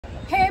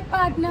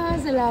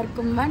Partners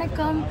எல்லாருக்கும்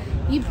வணக்கம்.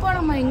 இப்போ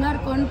நம்ம எங்க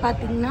இருக்கோம்னு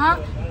பாத்தீங்கன்னா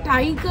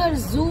டைகர்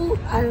ஜூ.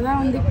 அதுதான்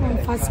வந்து இப்போ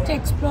ஃபர்ஸ்ட்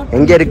எக்ஸ்ப்ளோர்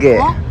எங்க இருக்கு?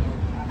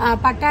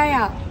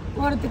 பட்டாயா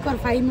போறதுக்கு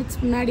ஒரு 5 minutes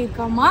முன்னாடி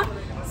இருக்காமா.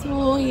 ஸோ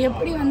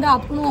எப்படி வந்து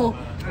அப்பனும்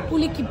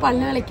புலிக்கு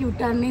பல்லு விளக்கி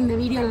விட்டாருன்னு இந்த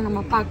வீடியோவில்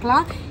நம்ம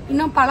பார்க்கலாம்.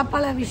 இன்னும்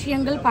பல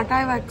விஷயங்கள்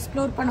பட்டாயாவை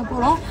எக்ஸ்ப்ளோர் பண்ண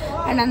போகிறோம்.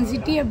 அண்ட் அந்த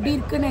சிட்டி எப்படி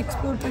இருக்குன்னு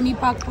எக்ஸ்ப்ளோர் பண்ணி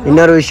பார்க்கலாம்.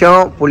 இன்னொரு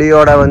விஷயம்,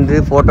 புலியோட வந்து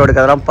ஃபோட்டோ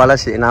எடுக்கிறதெல்லாம்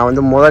பழசு. நான்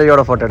வந்து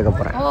முதலையோட ஃபோட்டோ எடுக்க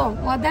போகிறேன். ஓ,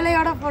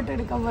 முதலையோட ஃபோட்டோ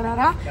எடுக்க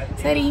போகிறாரா?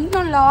 சரி,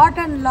 இன்னும்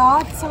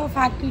lots of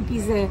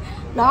activities,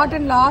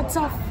 lots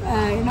of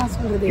என்ன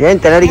சொல்கிறது,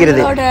 ஏன்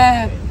திணறிக்கிறது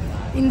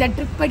இந்த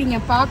ட்ரிப்பை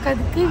நீங்கள்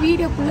பார்க்கறதுக்கு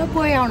வீடியோக்குள்ளே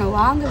போய் ஆகணும்.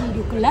 வாங்க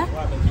வீடியோக்குள்ளே.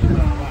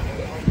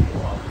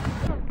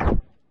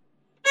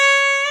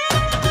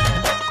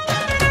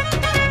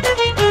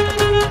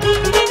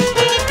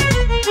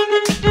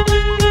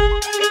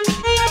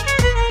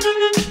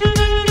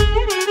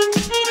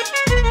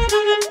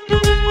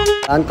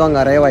 பாங்காங்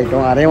அரைவ்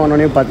ஆகிட்டோம். அரைவ்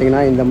ஆனோடனே பார்த்தீங்கன்னா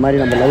இந்த மாதிரி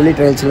நம்ம லவ்லி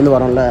ட்ரைல்ஸ்லேருந்து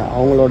வரோம்ல,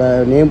 அவங்களோட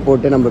நேம்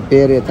போட்டு நம்ம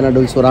பேர் எத்தனை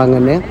டூல்ஸ்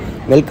வராங்கன்னு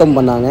வெல்கம்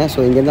பண்ணாங்க. ஸோ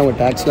இங்கேருந்து அவங்க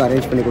டாக்ஸியும்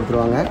அரேஞ்ச் பண்ணி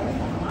கொடுத்துருவாங்க.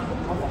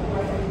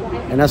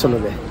 என்ன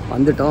சொல்லுது,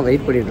 வந்துவிட்டோம்,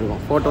 வெயிட் பண்ணிகிட்டு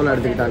இருக்கோம். ஃபோட்டோலாம்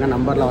எடுத்துக்கிட்டாங்க,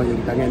 நம்பர்லாம்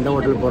வாங்கிக்கிட்டாங்க, எந்த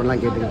ஹோட்டல்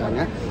போகிறலாம்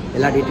கேட்டுக்கிட்டாங்க.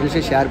 எல்லா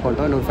டீட்டெயில்ஸும் ஷேர்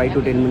பண்ணிட்டோம். இன்னும் 5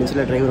 to 10 minutes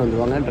டிரைவர்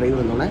வந்துடுவாங்க.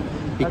 டிரைவர் வந்தோடனே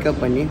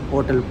பிக்கப் பண்ணி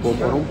ஹோட்டல்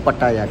போகிறோம்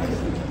பட்டாயாக்கு.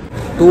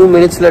 2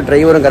 minutes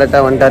டிரைவரும்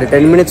கரெக்டாக வந்துட்டார்.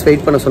 10 minutes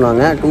வெயிட் பண்ண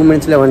சொன்னாங்க, 2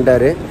 minutes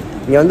வந்துட்டார்.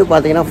 இங்கே வந்து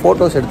பார்த்தீங்கன்னா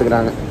ஃபோட்டோஸ்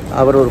எடுத்துக்கிறாங்க.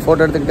 அவர் ஒரு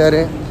ஃபோட்டோ எடுத்துக்கிட்டாரு,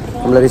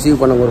 நம்மளை ரிசீவ்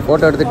பண்ணவங்க ஒரு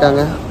ஃபோட்டோ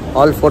எடுத்துக்கிட்டாங்க.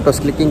 All photos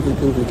clicking.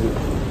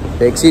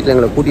 எக்ஸிட்டில்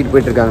எங்களை கூட்டிகிட்டு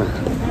போயிட்டுருக்காங்க.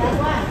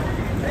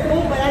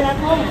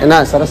 என்ன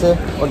சரசு,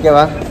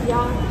 ஓகேவா?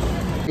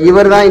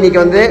 இவர் தான் இன்றைக்கி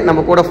வந்து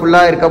நம்ம கூட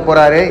ஃபுல்லாக இருக்க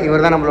போகிறாரு.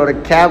 இவர் தான் நம்மளோட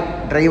கேப்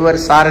டிரைவர்,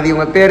 சாரதி.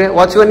 உங்கள் பேர்?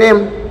 What's your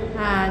name?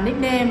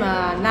 நிக்நேம்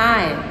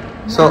நாய்.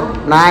 ஸோ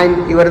நாய்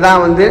இவர்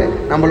தான் வந்து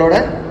நம்மளோட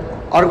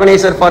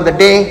organiser for the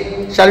day.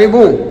 Shall we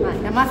move?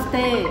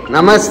 Namaste.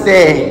 Namaste.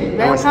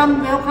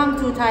 Welcome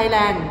to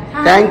Thailand.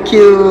 Thank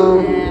you.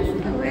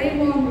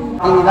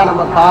 இதுதான்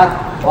நம்ம கார்.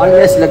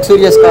 ஆல்வேஸ்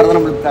லக்ஸூரியஸ் கார் தான்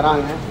நம்மளுக்கு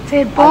தராங்க.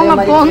 சரி,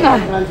 போங்க.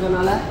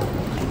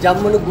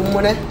 ஜம்முன்னு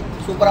கும்முன்னு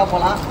சூப்பராக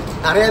போகலாம்.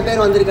 நிறைய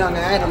பேர் வந்திருக்காங்க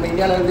நம்ம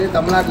இந்தியாவிலேருந்து,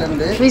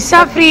 தமிழ்நாட்டிலேருந்து.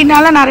 விசா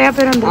ஃப்ரீனால நிறைய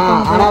பேர்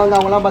வந்திருக்காங்க. ஆனால் வந்து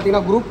அவங்களாம்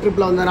பார்த்தீங்கன்னா குரூப்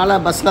ட்ரிப்பில் வந்ததுனால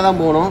பஸ்ஸில்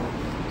தான் போகணும்.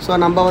 ஸோ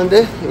நம்ம வந்து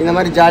இந்த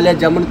மாதிரி ஜாலியாக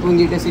ஜம்முன்னு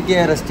தூங்கிட்டு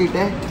சிட்டியை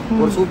ரசிச்சுட்டு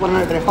ஒரு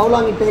சூப்பரான drive. How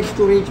long it takes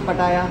to reach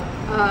Pattaya?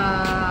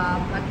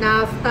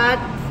 Now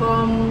start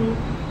from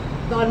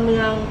Don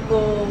Mueang go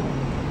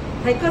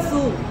Tiger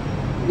Zoo.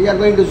 We are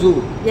going to zoo.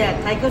 Yeah,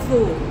 Tiger Zoo.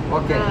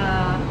 Okay.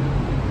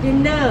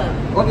 Dinner.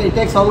 Okay, it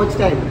takes how much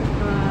time?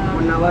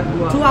 1 hour,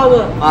 2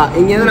 hours.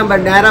 இங்கேருந்து நம்ம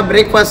நேராக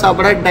breakfast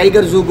சாப்பிட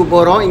tiger ஜூக்கு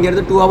போகிறோம்.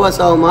 இங்கேருந்து 2 hours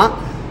ஆகுமா.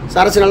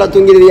 சரசு நல்லா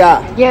தூங்கிடுவியா?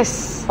 S,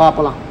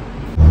 பார்க்கலாம்.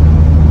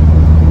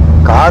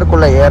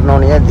 காருக்குள்ளே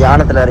ஏறினோடனே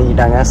தியானத்தில்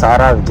இறங்கிட்டாங்க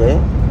சாரா விஜய்.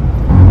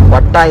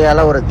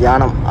 பட்டாயால் ஒரு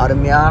தியானம்,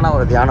 அருமையான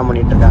ஒரு தியானம்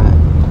பண்ணிகிட்டு இருக்காங்க.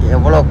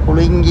 எவ்வளோ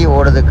குலுங்கி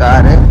ஓடுது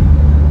காரு,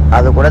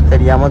 அது கூட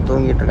தெரியாமல்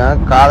தூங்கிட்டு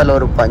இருக்காங்க. காதில்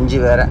ஒரு பஞ்சு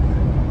வேறு.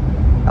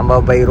 நம்ம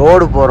பை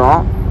ரோடு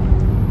போகிறோம்,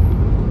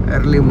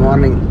 எர்லி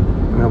மார்னிங்.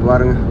 இங்கே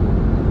பாருங்கள்,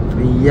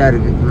 ஃப்ரீயாக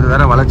இருக்குது. இது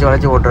வேறு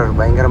வளைச்சி ஓட்டுறாரு,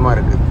 பயங்கரமாக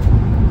இருக்குது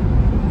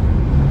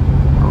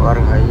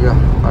பாருங்க. ஐயோ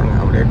பாருங்க,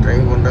 அப்படியே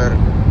ட்ரைவ் பண்ணுறாரு.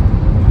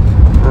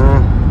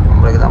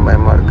 நம்மளுக்கு தான்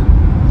பயமாக இருக்குது.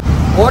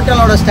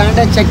 ஹோட்டலோட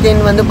ஸ்டாண்டர்ட்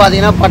செக்இன் வந்து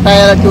பார்த்தீங்கன்னா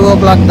பட்டாயாவில் 2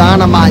 o'clock தான்.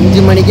 நம்ம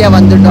 5 மணிக்கே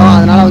வந்துவிட்டோம்.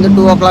 அதனால் வந்து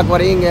 2 o'clock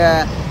வரையும் இங்கே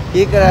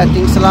இருக்கிற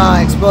திங்ஸ்லாம்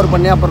எக்ஸ்ப்ளோர்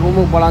பண்ணி அப்புறம்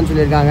ரூமுக்கு போகலான்னு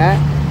சொல்லியிருக்காங்க.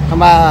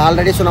 நம்ம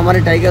ஆல்ரெடி சொன்ன மாதிரி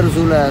டைகர்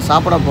ஜூவில்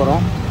சாப்பிட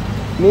போகிறோம்.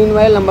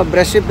 மீன்வயல் நம்ம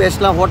ப்ரஷ்ஷு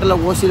பேஸ்ட்லாம்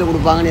ஹோட்டலில் ஓசியில்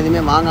கொடுப்பாங்கன்னு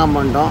எதுவுமே வாங்காமல்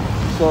பண்ணிட்டோம்.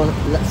 ஸோ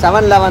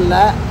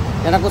 7-11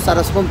 எனக்கும்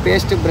சரஸுக்கும்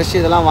பேஸ்ட்டு ப்ரஷ்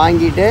இதெல்லாம்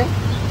வாங்கிட்டு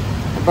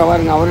இப்போ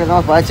பாருங்க அவர்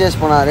எதாவது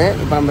பர்ச்சேஸ் பண்ணார்.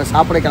 இப்போ நம்ம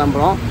சாப்பிட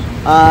கிளம்புறோம்.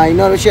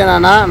 இன்னொரு விஷயம்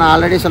என்னென்னா, நான்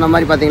ஆல்ரெடி சொன்ன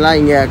மாதிரி பார்த்தீங்களா,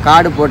 இங்கே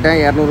கார்டு போட்டேன்.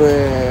 200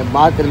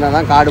 பாத் இருந்தால்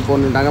தான் கார்டு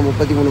போடணுன்ட்டாங்க.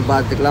 33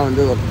 பாத்துக்கெலாம்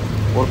வந்து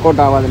ஒர்க்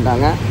அவுட்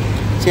ஆகாதுன்ட்டாங்க.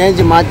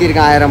 சேஞ்சு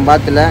மாற்றிருக்கேன் 1000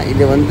 பாத்தில்.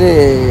 இது வந்து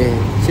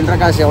சில்லற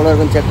காசு எவ்வளோ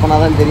இருக்குன்னு செக்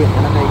பண்ணால் தான் தெரியும்.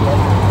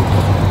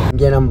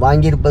 இங்கே நம்ம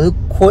வாங்கியிருப்பது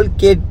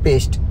கோல்கேட்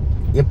பேஸ்ட்.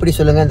 எப்படி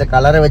சொல்லுங்கள், இந்த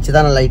கலரை வச்சு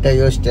தான் நான் லைட்டாக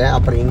யோசித்தேன்.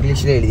 அப்புறம்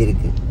இங்கிலீஷில்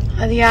எழுதியிருக்கு.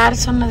 அது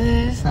யார் சொன்னது?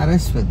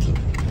 சரஸ்வதி.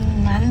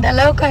 அந்த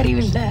அளவுக்கு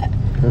அறிவில்லை,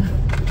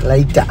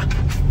 லைட்டா.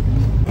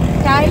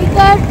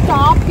 டைகர்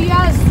டாப்பியா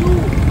ஜூ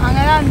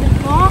அங்கே தான்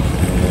வந்துருக்கோம்.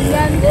 இங்கே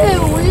வந்து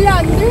உள்ளே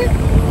வந்து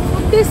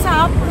ஃபுட்டு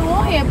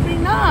சாப்பிடுவோம்.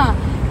 எப்படின்னா,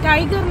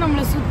 டைகர்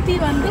நம்மளை சுற்றி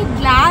வந்து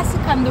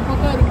கிளாஸுக்கு அந்த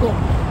பக்கம் இருக்கும்.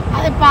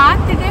 அதை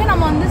பார்த்துட்டு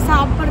நம்ம வந்து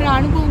சாப்பிட்ற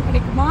அனுபவம்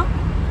கிடைக்குமா,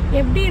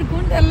 எப்படி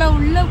இருக்கும்னு தெரியல.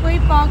 உள்ளே போய்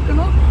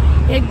பார்க்கணும்,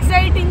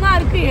 எக்ஸைட்டிங்காக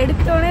இருக்குது.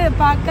 எடுத்தோடனே இதை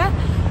பார்க்க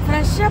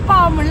ஃப்ரெஷ்ஷப்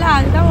ஆகும்ல,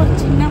 அதுதான் ஒரு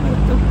சின்ன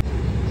வருத்தம்.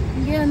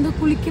 இங்கே வந்து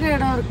குளிக்கிற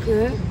இடம்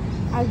இருக்குது,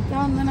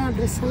 அதுதான் வந்து நான்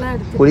ட்ரெஸ் எல்லாம்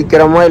எடுத்து.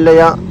 குளிக்கிறோமோ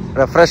இல்லையா,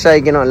 ரெஃப்ரெஷ்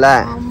ஆகிக்கணும்ல.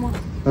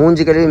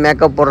 மூஞ்சி கழுவி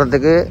மேக்கப்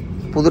போடுறதுக்கு,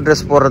 புது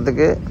ட்ரெஸ்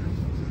போடுறதுக்கு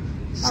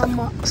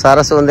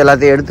சரசு வந்து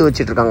எல்லாத்தையும் எடுத்து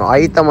வச்சுட்டு இருக்காங்க,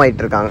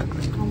 ஆயத்தமாயிட்டு இருக்காங்க.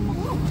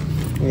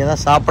 இங்கே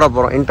தான் சாப்பிட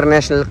போகிறோம்.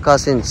 International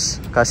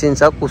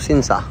கசின்ஸா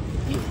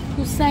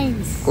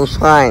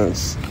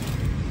cuisines.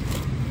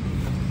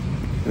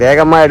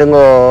 வேகமாக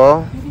எடுங்கோ.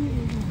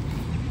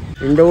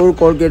 இந்த ஊர்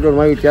கோல்கேட் ஒரு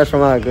மாதிரி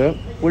வித்தியாசமாக இருக்குது.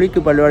 புலிக்கு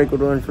பல்லு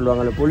வளர்க்கணும்னு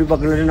சொல்லுவாங்கல்ல, புலி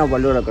பக்கத்துலேருந்து நான்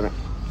பல்லு வளர்க்குறேன்.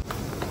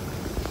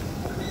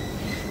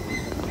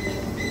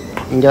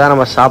 இங்கே தான்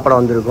நம்ம சாப்பிட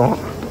வந்திருக்கோம்.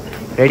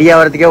 ரெடி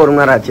ஆகிறதுக்கே 1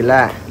 மணி நேரம் ஆச்சுல்ல.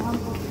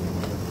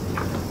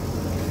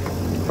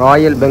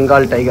 ராயல்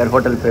பெங்கால் டைகர்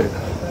ஹோட்டல் பேர்.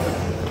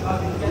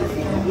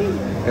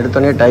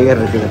 எடுத்தோடனே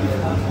டைகர் இருக்குது.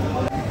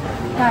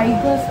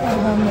 டைகர்ஸ்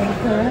வருவாங்க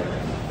இருக்கு.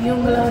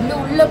 இவங்களை வந்து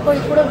உள்ளே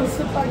போய் கூட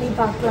விசிட் பண்ணி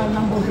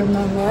பார்க்கலாம்லாம்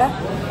போட்டிருந்தாங்க.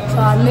 ஸோ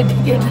அந்த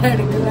டிக்கெட்லாம்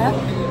எடுக்கல.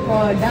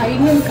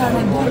 டைனிங்கான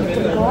தான்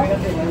எடுத்துருக்கோம்.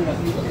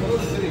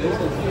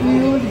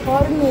 இது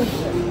பாருங்க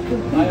எப்படி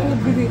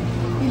போகுது.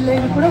 இல்லை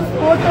இது கூட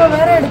ஃபோட்டோ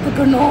வேற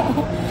எடுத்துக்கணும்.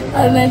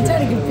 அது நினச்சா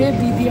எனக்கு இப்பயே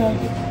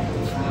பீதியாகும்.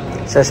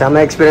 சார்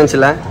செம்ம எக்ஸ்பீரியன்ஸ்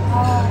இல்லை.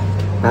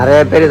 நிறைய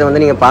பேர் இதை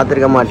வந்து நீங்கள்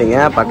பார்த்துருக்க மாட்டீங்க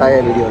பட்டாயா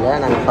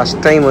வீடியோவில். நாங்கள்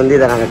ஃபஸ்ட் டைம் வந்து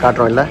இதை நாங்கள்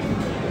காட்டுறோம். இல்லை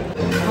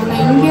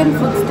நாங்கள் இந்தியன்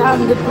ஃபுட்ஸ் தான்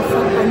வந்து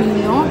ப்ரிஃபர்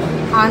பண்ணியிருந்தோம்.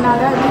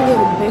 ஆனால் அது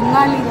ஒரு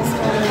பெங்காலி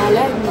ரெஸ்டாரண்ட்னால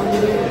இது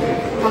வந்து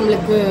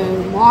நம்மளுக்கு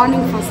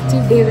மார்னிங்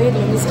ஃபஸ்ட்டு டேவே இது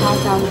வந்து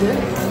ஸ்டார்ட் ஆகுது.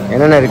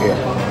 என்னென்ன இருக்குது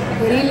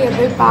வெளியில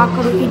போய்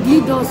பார்க்கணும். இட்லி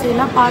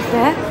தோசையெல்லாம்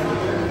பார்த்தேன்.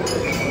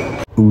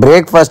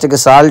 பிரேக்ஃபாஸ்ட்டுக்கு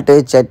சால்ட்டு,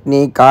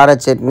 சட்னி, கார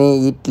சட்னி,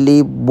 இட்லி,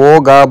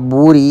 போகா,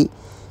 பூரி,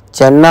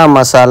 சென்னா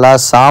மசாலா,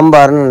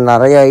 சாம்பார்னு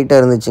நிறைய ஐட்டம்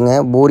இருந்துச்சுங்க.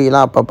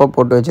 பூரியெலாம் அப்பப்போ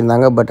போட்டு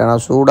வச்சுருந்தாங்க. பட்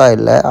ஆனால் சூடாக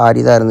இல்லை,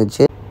 ஆறி தான்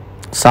இருந்துச்சு.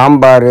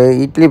 சாம்பார்,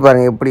 இட்லி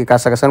பாருங்கள் எப்படி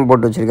கசகசன்னு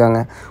போட்டு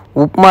வச்சுருக்காங்க.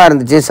 உப்புமா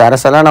இருந்துச்சு.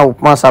 சரசெல்லாம் நான்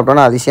உப்புமா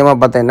சாப்பிட்டோன்னா அதிசயமாக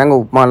பார்த்தேன். என்னங்க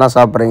உப்புமாலாம்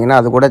சாப்பிட்றீங்கன்னா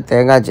அது கூட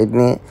தேங்காய்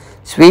சட்னி,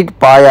 ஸ்வீட்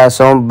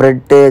பாயாசம்,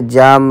 ப்ரெட்டு,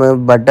 ஜாமு,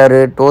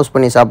 பட்டரு, டோஸ்ட்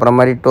பண்ணி சாப்பிட்ற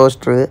மாதிரி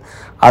டோஸ்ட்ரு,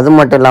 அது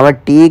மட்டும் இல்லாமல்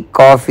tea,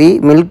 coffee,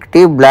 milk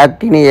tea, black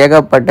டீன்னு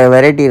ஏகப்பட்ட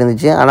வெரைட்டி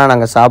இருந்துச்சு. ஆனால்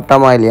நாங்கள்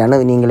சாப்பிட்டோமா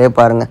இல்லையான்னு நீங்களே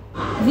பாருங்கள்.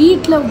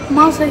 வீட்டில்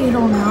உப்புமா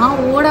செய்கிறோன்னா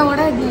ஓட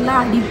இதெல்லாம்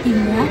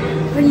அடிப்பீங்க.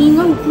 இப்போ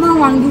நீங்கள் உப்புமா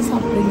வாங்கி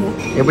சாப்பிட்றீங்க.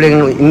 எப்படி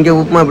இருக்குன்னு இங்கே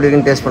உப்புமா எப்படி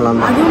இருக்குன்னு டேஸ்ட்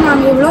பண்ணலாமா? அதுவும்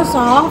நாங்கள் எவ்வளோ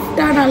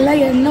சாஃப்டாக நல்லா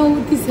எண்ணெய்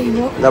ஊற்றி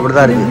செய்வோம். இது அப்படி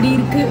தான் இருக்குது. இப்படி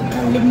இருக்குது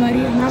கல் மாதிரி.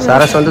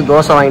 சரஸ் வந்து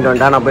தோசை வாங்கிட்டு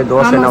வந்துட்டா. நான் போய்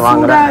தோசை என்ன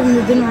வாங்குறேன்.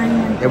 இருந்ததுன்னு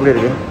வாங்கினேன். எப்படி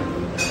இருக்கு?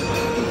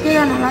 ஓகே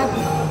தான், நல்லா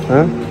இருக்கு.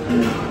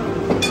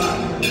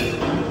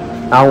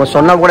 அவங்க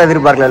சொன்னால் கூட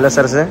எதிர்பார்க்கல இல்லை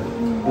சரஸு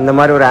இந்த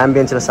மாதிரி ஒரு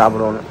ஆம்பியன்ஸில்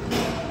சாப்பிடுவோன்னு.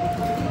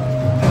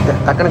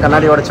 டக்குன்னு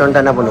கண்ணாடி உடச்சு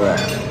வந்துட்டு என்ன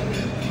பண்ணுவேன்?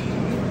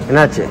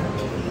 என்னாச்சு?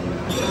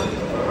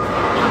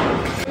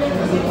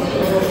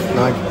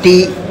 நான் டீ,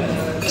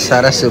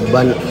 சரஸு,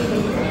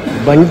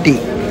 பன் டீ.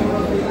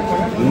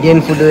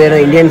 இந்தியன்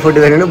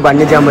ஃபுட்டு வேணும்னு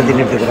பன்னு ஜாம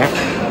தின்னுட்டு இருக்கிறேன்.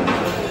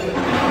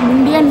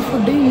 இந்தியன்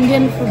ஃபுட்டு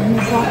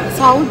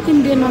சவுத்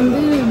இந்தியன் வந்து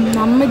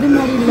நம்ம இது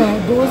மாதிரி இல்லை.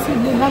 தோசை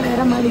இட்லிலாம்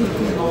வேறு மாதிரி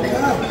இருக்குது.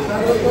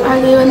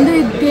 அது வந்து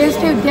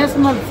டேஸ்ட்டே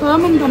வித்தியாசமாக இருக்குது.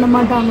 ஃபர்மெண்ட் பண்ண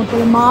மாட்டாங்க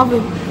போல மாவு.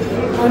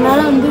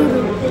 அதனால் வந்து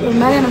ஒரு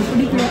மாதிரி எனக்கு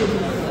பிடிக்கல.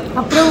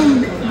 அப்புறம்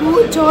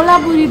சோளா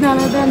பூரி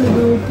தானே தான்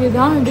இருந்தது. ஓகே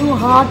தான், எதுவும்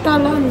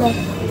ஹாட்டாலாம் இல்லை.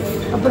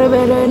 அப்புறம்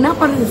வேறு என்ன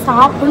பண்ணுறது,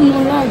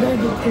 சாப்பிட்ணுலாம்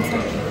எதாவது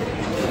இருக்குது.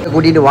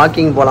 கூட்டிகிட்டு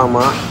வாக்கிங்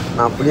போகலாமா?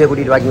 நான் புளியை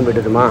கூட்டிகிட்டு வாக்கிங்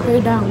போய்ட்டுமா?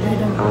 போயிட்டாங்க.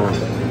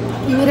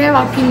 இவரே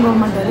வாக்கிங் போக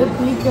மாட்டாரு,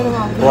 புளிக்கிற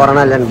வாக்கிங்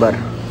போகிறேன்னா இல்லைன்னு பார்.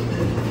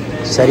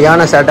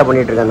 சரியான சேட்டை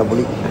பண்ணிகிட்ருக்கேன் அந்த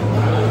புலி.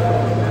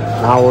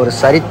 நான் ஒரு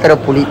சரித்திர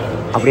புலி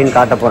அப்படின்னு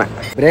காட்ட போகிறேன்.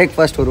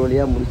 பிரேக்ஃபாஸ்ட் ஒரு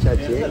வழியாக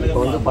முடிச்சாச்சு. இப்போ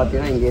வந்து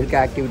பார்த்தீங்கன்னா இங்கே இருக்க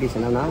ஆக்டிவிட்டீஸ்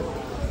என்னென்னா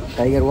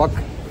tiger walk,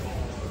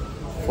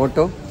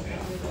 photo,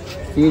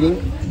 feeding,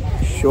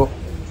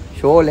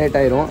 show late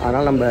ஆயிரும்.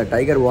 அதனால் நம்ம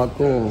டைகர்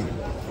வாக்கும்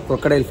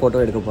crocodile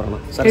ஃபோட்டோ எடுக்க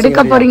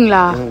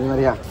போகிறீங்களா?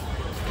 நிறையா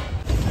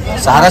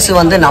சரசு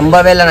வந்து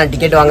நம்பவே இல்லை நான்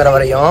டிக்கெட் வாங்குற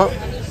வரையும்.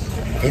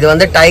 இது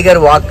வந்து டைகர்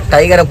வாக்,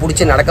 டைகரை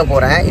பிடிச்சி நடக்க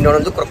போகிறேன். இன்னொன்று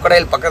வந்து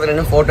crocodile பக்கத்தில்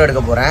நின்று ஃபோட்டோ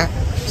எடுக்க போகிறேன்.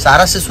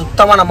 சரசு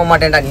சுத்தமாக நம்ப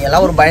மாட்டேன்டா. நீ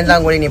எல்லாம் ஒரு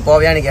பயந்தாங்கோழி, நீ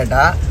போவியான்னு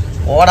கேட்டால்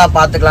ஓடா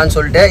பார்த்துக்கலான்னு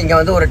சொல்லிட்டு இங்கே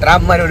வந்து ஒரு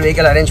ட்ராப் மாதிரி ஒரு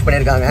வெஹிக்கிள் அரேஞ்ச்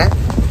பண்ணியிருக்காங்க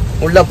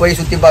உள்ளே போய்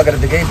சுற்றி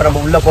பார்க்குறதுக்கு. இப்போ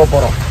நம்ம உள்ளே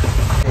போகிறோம்.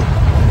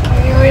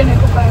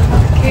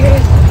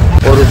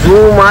 ஒரு ஜூ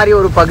மாதிரி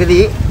ஒரு பகுதி,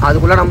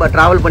 அதுக்குள்ளே நம்ம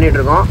ட்ராவல்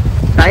பண்ணிகிட்ருக்கோம்.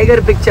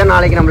 டைகர் பிக்சர்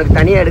நாளைக்கு நம்மளுக்கு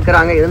தனியாக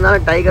எடுக்கிறாங்க.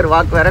 இருந்தாலும் டைகர்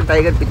வாக் வேறு,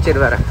 டைகர் பிக்சர்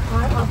வேறு.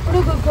 அப்படி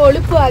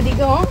கொழுப்பு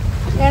அதிகம்.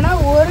 ஏன்னா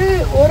ஒரு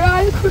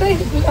ஆள் கூட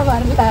இதுக்குள்ள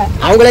வரல.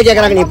 அவங்களே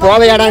கேட்குறாங்க நீ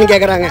போவையாடான்னு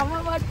கேட்குறாங்க. நம்ம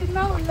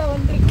மட்டும்தான் உள்ள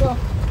வந்திருக்கோம்.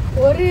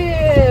 ஒரு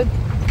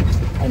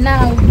என்ன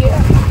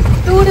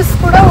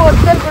டூரிஸ்ட் கூட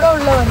ஒருத்தர் கூட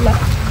உள்ள வரல.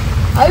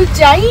 அது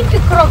ஜெயிண்ட்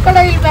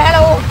crocodile மேலே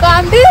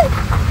உட்காந்து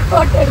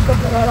ஃபோட்டோ எடுக்க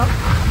போகிறோம்.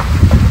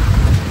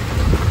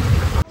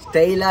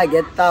 ஸ்டைலாக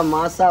கெத்தா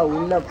மாசா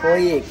உள்ளே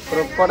போய்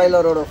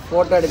crocodileோட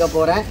ஃபோட்டோ எடுக்க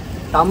போகிறேன்.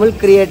 தமிழ்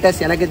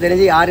கிரியேட்டர்ஸ் எனக்கு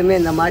தெரிஞ்சு யாருமே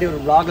இந்த மாதிரி ஒரு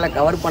vlogல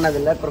கவர்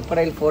பண்ணதில்லை.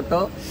 crocodile photo,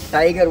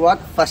 tiger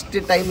walk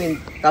first time in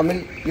Tamil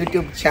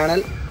YouTube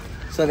channel.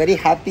 So very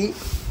happy.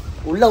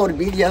 உள்ள ஒரு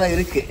பீதியாக தான்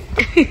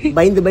இருக்குது,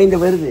 பயந்து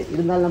வருது.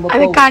 இருந்தாலும் நம்ம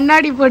அது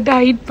கண்ணாடி போட்டு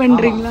ஹைட்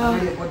பண்ணுறீங்களா?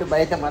 போட்டு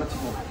பயத்தை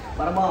மறைச்சிப்போம்.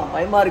 பரமா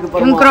பயமாக இருக்குது.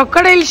 பரமா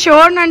crocodile ஷோ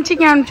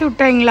நினச்சிங்க அனுப்பிச்சி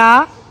விட்டாங்களா?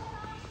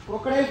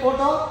 crocodile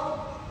ஃபோட்டோ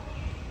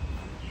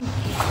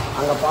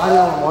அங்கே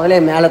பாருங்க. முதலே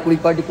மேலே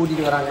குளிப்பாட்டி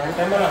கூட்டிகிட்டு வராங்க.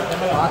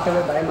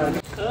 பார்க்கவே பயமாக இருக்குது.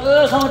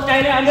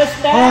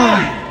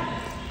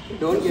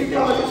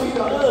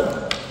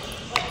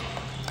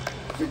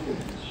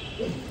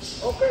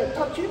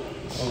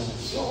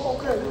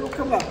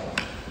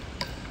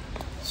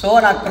 ஸோ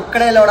நான்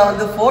crocodileோட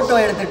வந்து ஃபோட்டோ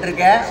எடுத்துகிட்டு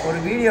இருக்கேன், ஒரு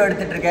வீடியோ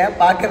எடுத்துகிட்டு இருக்கேன்.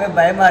 பார்க்கவே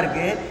பயமாக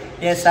இருக்குது.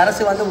 என்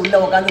சரசு வந்து உள்ள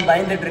உட்காந்து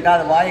பயந்துட்டு இருக்கா.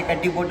 அது வாயை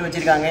கட்டி போட்டு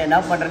வச்சிருக்காங்க. என்ன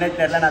பண்றேன்னே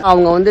தெரியல.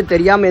 அவங்க வந்து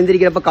தெரியாம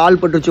எந்திரிக்கிறப்ப கால்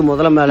பட்டுச்சு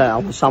முதல்ல மேல.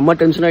 அவங்க செம்ம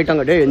டென்ஷன்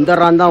ஆயிட்டாங்க. டே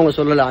எந்தறான் தான் அவங்க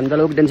சொல்லல. அந்த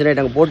அளவுக்கு டென்ஷன்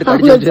ஆயிட்டாங்க. போட்டு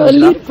கடிச்சு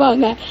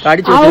வச்சிருக்காங்க.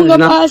 கடிச்சு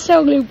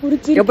வச்சிருக்காங்க.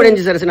 எப்படி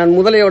இருந்துச்சு சரசு? நான்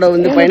முதலையோட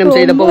வந்து பயணம்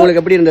செய்தப்ப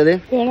உங்களுக்கு எப்படி இருந்தது?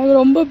 எனக்கு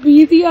ரொம்ப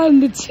பீதியா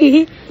இருந்துச்சு.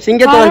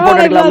 சிங்கத்தோட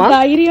போட்டோ எடுக்கலாமா?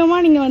 தைரியமா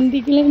நீங்க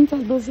வந்தீங்களேன்னு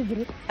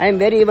சந்தோஷப்படுறேன். ஐ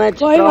அம் வெரி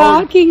மச். போய்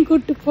வாக்கிங்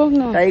கூட்டி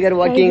போங்க. Tiger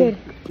walking.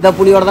 இந்த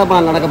புலியோட தான்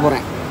நான் நடக்க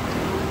போறேன்.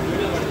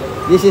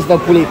 This is the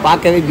புலி.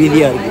 பார்க்கவே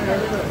பீதியா இருக்கு.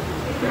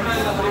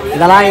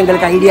 இதெல்லாம்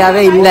எங்களுக்கு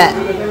ஐடியாவே இல்லை.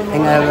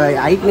 எங்கள்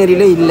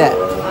ஐட்னரியிலே இல்லை.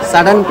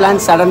 Sudden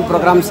plan, sudden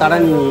program,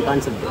 sudden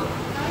concept.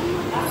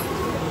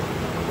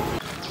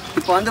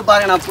 இப்போ வந்து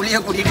பாருங்க, நான் புளியை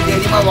கூட்டிகிட்டு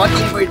தைரியமாக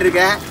வாக்கிங் போயிட்டு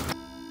இருக்கேன்.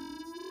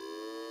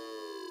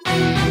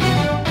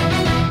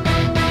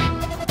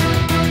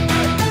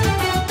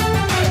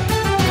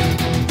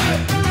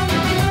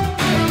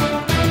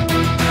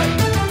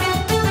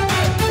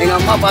 எங்கள்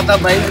அம்மா பார்த்தா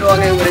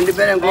பயந்துருவாங்க. இவங்க 2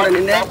 பேரும் என் கூட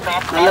நின்று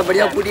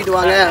நல்லபடியாக கூட்டிகிட்டு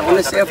வாங்க,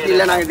 ஒன்றும் சேஃப்டி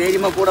இல்லை, நாங்கள்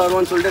தைரியமாக கூட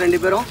வருவோம்னு சொல்லிட்டு 2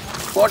 பேரும்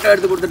ஃபோட்டோ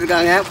எடுத்து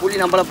கொடுத்துட்ருக்காங்க. புலி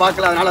நம்மளை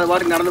பார்க்கல, அதனால் அது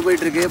பாட்டுக்கு நடந்து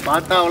போயிட்டுருக்கு.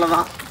 பார்த்தா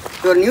அவ்வளோதான்.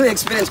 இது ஒரு நியூ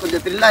எக்ஸ்பீரியன்ஸ்.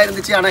 கொஞ்சம் த்ரில்லாக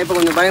இருந்துச்சு, ஆனால் இப்போ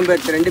கொஞ்சம் பயம்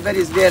போயிடுச்சு. 2 பேர்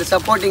is there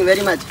supporting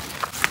very much.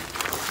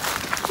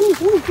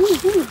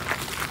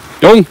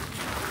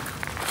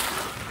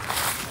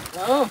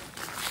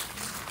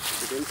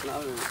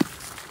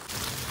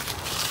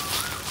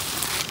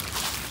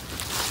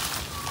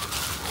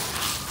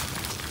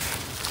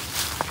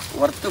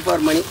 Worth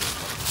for money.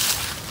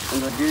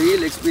 அந்த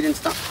ரியல்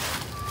எக்ஸ்பீரியன்ஸ் தான்.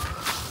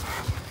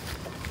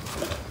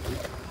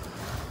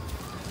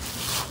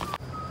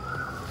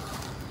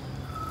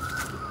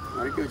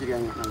 மறைக்க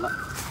வச்சிருக்காங்க நல்லா.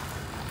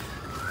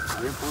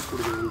 அதே போஸ்ட்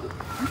கொடுக்குது வந்து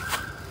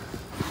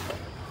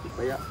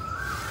பையா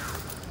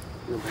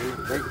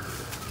பை.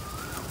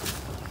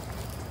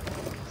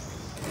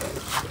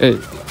 ஏய்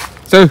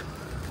சார்,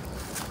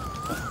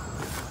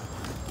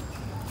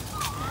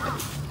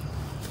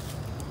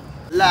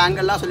 எல்லா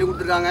ஆங்கிள்லாம் சொல்லி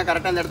கொடுத்துருக்காங்க.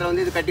 கரெக்டாக அந்த இடத்துல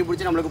வந்து இது கட்டி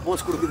பிடிச்சி நம்மளுக்கு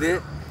போஸ்ட் கொடுக்குது.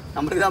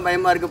 நம்மளுக்கு தான்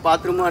பயமாக இருக்குது.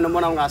 பாத்ரூமும்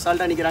என்னமோ அவங்க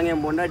அசால்ட்டாக நிற்கிறாங்க.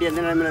 என் பொண்டாட்டி எந்த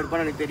நிலைமையில்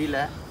இருப்பான்னு எனக்கு தெரியல.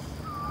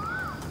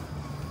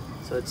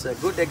 So it's a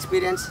good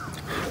experience.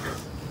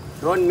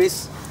 Don't miss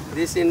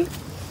this in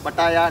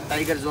பட்டாயா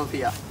tiger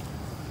ஜோஃபியா.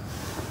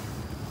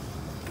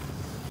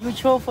 You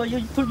show for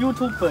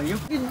YouTuber.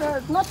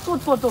 Not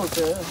good photos,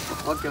 sir.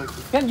 Okay,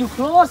 okay. Can you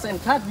close and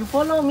cut? You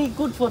follow me,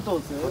 good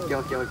photos, sir. Okay,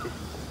 okay, okay.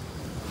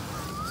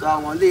 So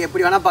அவங்க வந்து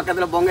எப்படி வேணா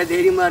பக்கத்துல போங்க,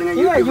 தைரியமா இருங்க.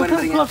 Yeah, you can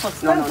பண்றீங்க. close for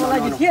stand for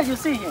like this. Here you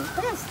see him.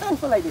 Stand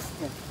for like this.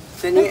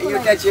 So you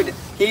touch it.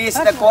 He is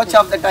the coach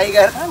of the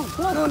tiger.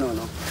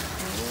 No.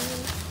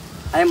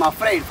 I am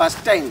afraid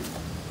first time.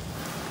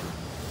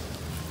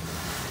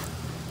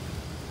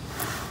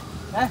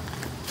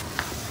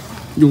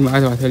 dùng lại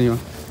rồi thế nào?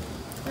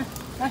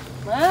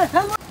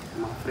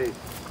 I'm afraid.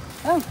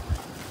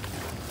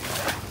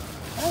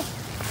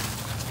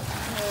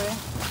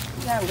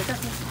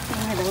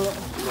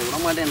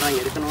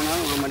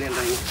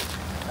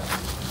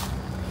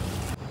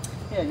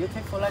 Yeah, you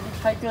take for like this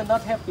tiger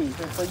not happy,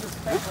 so you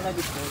take for like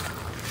this.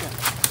 Yeah.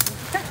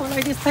 Take for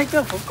like this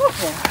tiger for good.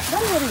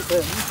 Don't worry,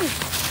 sir. You see.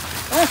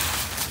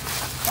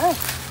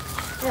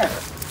 Yeah.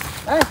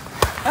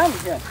 Come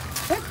here.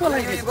 Take for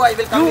like this. I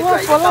will come you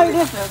with you. for like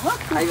this. What?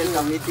 I will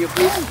come with you,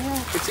 please.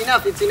 It's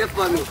enough. It's enough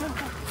for me.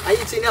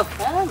 It's enough.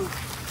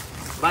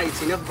 Bye.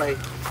 It's enough. Bye.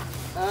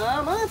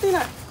 Mana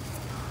Tina?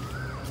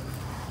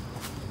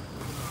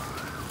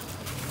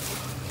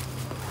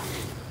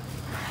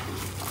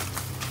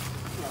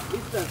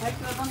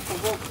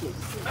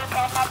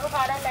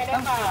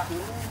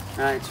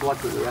 It's what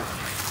to do.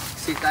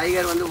 See,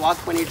 tiger வந்து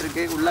walk பண்ணிட்டு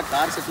இருக்கு. உள்ள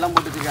car செட்லாம்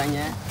போட்டு வச்சிருக்காங்க.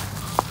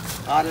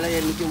 கார்ல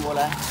ஏறி நிக்கும் போல.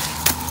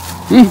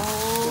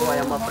 I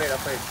am afraid.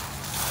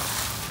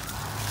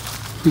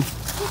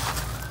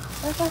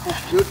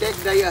 You take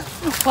tiger.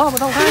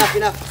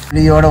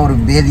 புலியோட ஒரு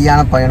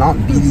பேதியான பயணம்.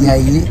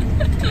 பீதியாகி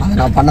அதை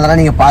நான்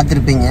பண்ணதெல்லாம் நீங்கள்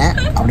பார்த்துருப்பீங்க.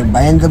 அப்படி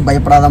பயந்து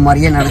பயப்படாத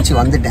மாதிரியே நினச்சி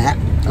வந்துட்டேன்.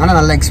 ஆனால்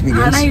நல்ல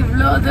எக்ஸ்பீரியன்ஸ்.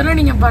 இவ்வளோ தூரம்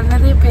நீங்கள்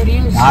பண்ணதே பெரிய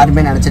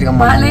யாருமே நினச்சிருக்க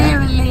மாட்டாங்க.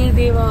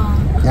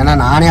 ஏன்னா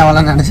நானே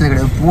அவெல்லாம் நினச்சது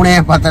கிடையாது.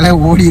 பூனையை பார்த்தாலே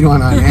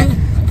ஓடிடுவேன் நான்.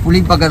 புலி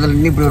பக்கத்தில்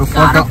நின்று இப்படி ஒரு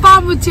ஃபோட்டோ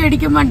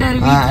அடிக்க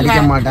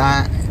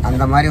மாட்டேன்.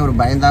 அந்த மாதிரி ஒரு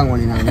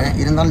பயந்தாங்கோலி நான்.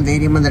 இருந்தாலும்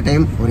தைரியமா இந்த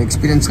டைம் ஒரு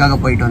எக்ஸ்பீரியன்ஸ்க்காக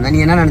போயிட்டு வந்தேன்.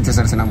 நீ என்ன நினைச்ச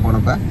சார் நான்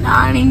போனப்ப?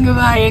 நான்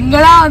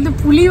எங்களா வந்து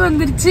புலி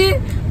வந்துருச்சு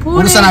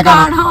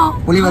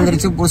புலி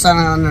வந்துருச்சு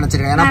புருஷனா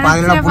நினைச்சிருக்கேன். ஏன்னா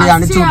பாதியில புலி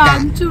அனுப்பிச்சு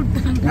விட்டேன்.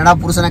 என்னடா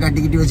புருஷனை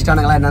கட்டிக்கிட்டு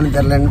வச்சுட்டானுங்களா என்னன்னு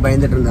தெரியலன்னு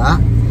பயந்துட்டு இருந்தான்.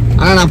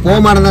 ஆனா நான் போக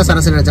மாட்டேன்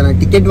சரசு நினைச்சேன்.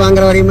 டிக்கெட்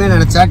வாங்குற வரையுமே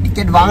நினைச்சா.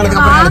 டிக்கெட்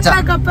வாங்கினதுக்கு அப்புறம் நினைச்சேன்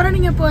அதுக்கப்புறம்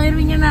நீங்க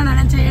போயிருவீங்கன்னு நான்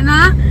நினைச்சேன். ஏன்னா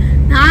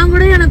நான்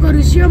கூட எனக்கு ஒரு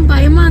விஷயம்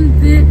பயமா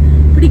இருந்தது.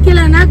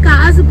 பிடிக்கலன்னா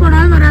காசு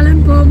போனாலும்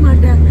வராலும் போக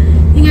மாட்டேன்.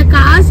 நீங்க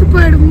காசு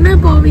போயிடும்னா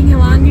போவீங்க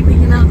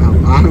வாங்கிட்டீங்கன்னா.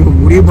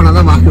 முடிவு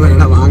பண்ணாதான்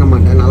வாங்குவேன். வாங்க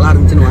மாட்டேன். நல்லா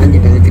இருந்துச்சுன்னு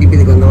வாங்கிட்டேன். திருப்பி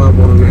இதுக்கு வந்தவா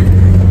போகணும்னு.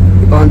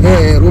 இப்போ வந்து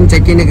ரூம்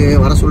செக்இனுக்கு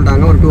வர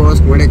சொல்லிட்டாங்க. ஒரு 2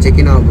 ஹவர்ஸ்க்கு முன்னாடியே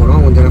செக்இன் ஆக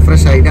போகிறோம். கொஞ்சம்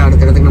ரெஃப்ரெஷ் ஆகிட்டு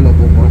அடுத்த இடத்துக்கு நம்ம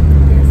போகிறோம்.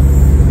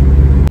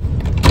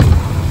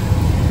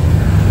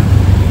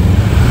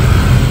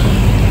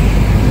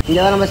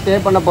 இங்கே தான் நம்ம ஸ்டே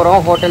பண்ண போகிறோம்.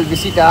 Hotel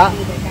Vista.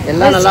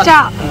 எல்லாம் நல்லா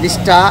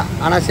விசிட்டா.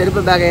 ஆனால்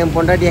செருப்பு பேக்கை என்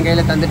பொண்டாட்டி என்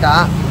கையில் தந்துட்டா.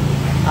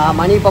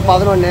 மணி இப்போ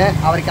 11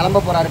 அவர்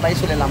கிளம்ப போகிறாரு. பை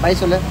சொல்லிடலாம். பை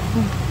சொல்லு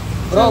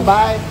bro.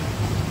 Bye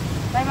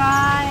bye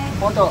bye.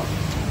 Photo.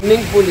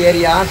 Swimming pool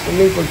area.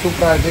 Swimming pool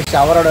சூப்பராக இருக்குது.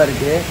 ஷவரோட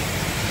இருக்குது.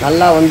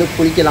 நல்லா வந்து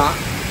குளிக்கலாம்.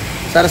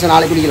 சரசு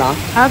நாளைக்கு குளிக்கலாம்.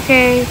 ஓகே.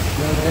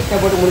 ரெஸ்ட்டை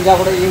போட்டு முடிஞ்சால்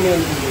கூட ஈவினிங்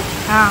வந்து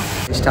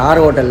ஸ்டார்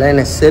ஹோட்டலில்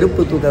என்னை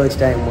செருப்பு தூக்க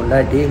வச்சுட்டாங்க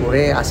முன்னாடி.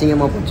 ஒரே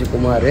அசிங்கமாக போச்சு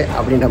குமார்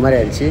அப்படின்ற மாதிரி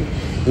ஆயிடுச்சு.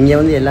 இங்கே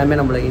வந்து எல்லாமே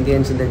நம்மளை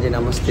இந்தியன்ஸ் தெரிஞ்சு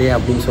நமஸ்தே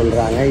அப்படின்னு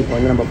சொல்கிறாங்க. இப்போ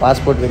வந்து நம்ம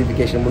பாஸ்போர்ட்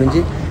வெரிஃபிகேஷன்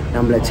முடிஞ்சு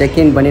நம்மளை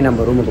செக்இன் பண்ணி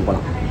நம்ம ரூமுக்கு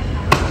போகலாம்.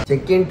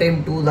 Check in time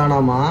 2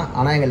 தானாமா.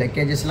 ஆனால் எங்கள்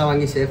லக்கேஜஸ்லாம்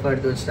வாங்கி சேஃபாக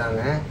எடுத்து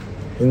வச்சுட்டாங்க.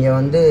 இங்கே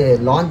வந்து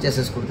லான்ச்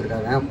எஸ்எஸ்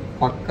கொடுத்துருக்காங்க.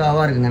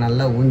 பக்காவாக இருக்குங்க.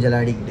 நல்லா ஊஞ்சல்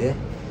ஆடிக்கிட்டு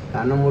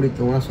கண்ணை மூடி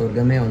தூங்கினா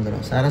சொர்க்கமே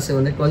வந்துடும். சரசு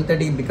வந்து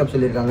 12:30 பிக்கப்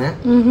சொல்லியிருக்காங்க.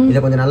 இதை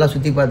கொஞ்சம் நல்லா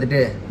சுற்றி பார்த்துட்டு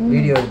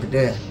வீடியோ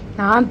எடுத்துட்டு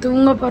நான்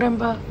தூங்க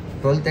போகிறேன்ப்பா.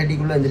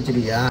 12:30க்குள்ளே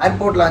எழுந்திரிச்சிருக்கியா?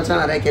 ஏர்போர்ட்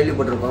லான்ச்லாம் நிறைய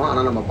கேள்விப்பட்டிருக்கோம்.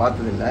 ஆனால் நம்ம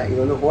பார்த்ததில்லை. இது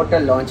வந்து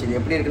ஹோட்டல் லான்ச். இது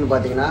எப்படி இருக்குன்னு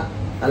பார்த்தீங்கன்னா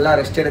நல்லா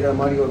ரெஸ்ட் எடுக்கிற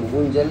மாதிரி ஒரு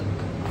ஊஞ்சல்,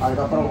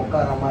 அதுக்கப்புறம்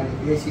உட்கார மாதிரி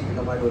பேசிட்டு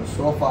இருக்க மாதிரி ஒரு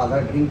சோஃபா,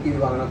 அதாவது ட்ரிங்க் டீ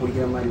வாங்கினா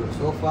குடிக்கிற மாதிரி ஒரு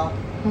சோஃபா,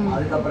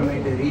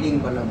 அதுக்கப்புறமேட்டு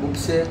ரீடிங் பண்ண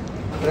புக்ஸு,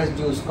 ஃப்ரெஷ்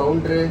ஜூஸ்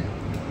கவுண்ட்ரு,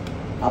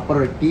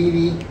 அப்புறம்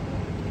டிவி.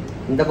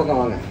 இந்த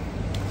பக்கம் வாங்க.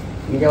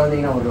 இங்கே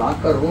வந்தீங்கன்னா ஒரு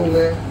லாக்கர்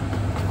ரூமு,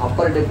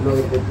 அப்பர் டெக்கில்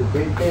இருக்கிறது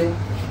பெட்டு,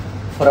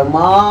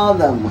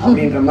 பிரமாதம்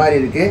அப்படின்ற மாதிரி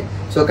இருக்குது.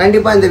 ஸோ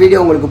கண்டிப்பாக இந்த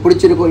வீடியோ உங்களுக்கு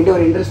பிடிச்சிருக்கும். இன்னும்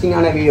ஒரு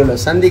இன்ட்ரெஸ்டிங்கான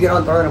வீடியோவில்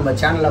சந்திக்கிறோம். தொடர்ந்து நம்ம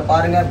சேனலில்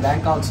பாருங்கள்.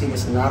 பேங்காக்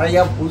சீரிஸ்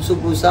நிறையா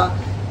புதுசாக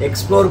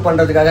எக்ஸ்ப்ளோர்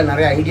பண்ணுறதுக்காக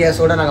நிறைய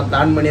ஐடியாஸோடு நாங்கள்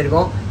பிளான்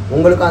பண்ணியிருக்கோம்.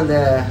 உங்களுக்கும் அந்த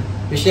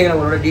விஷயங்களை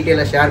உங்களோட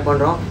டீட்டெயிலாக ஷேர்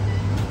பண்ணுறோம்.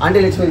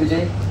 Until next time,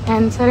 Vijay.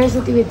 And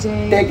Saraswati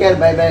Vijay. Take care.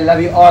 Bye bye.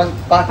 Love you all.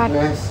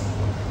 Partners.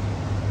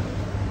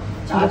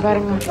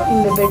 பாருங்க,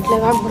 இந்த பெட்ல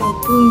தான் அப்புறம்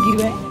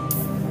தூங்கிடுவேன்.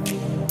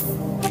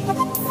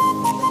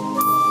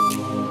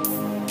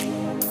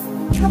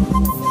 Come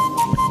on.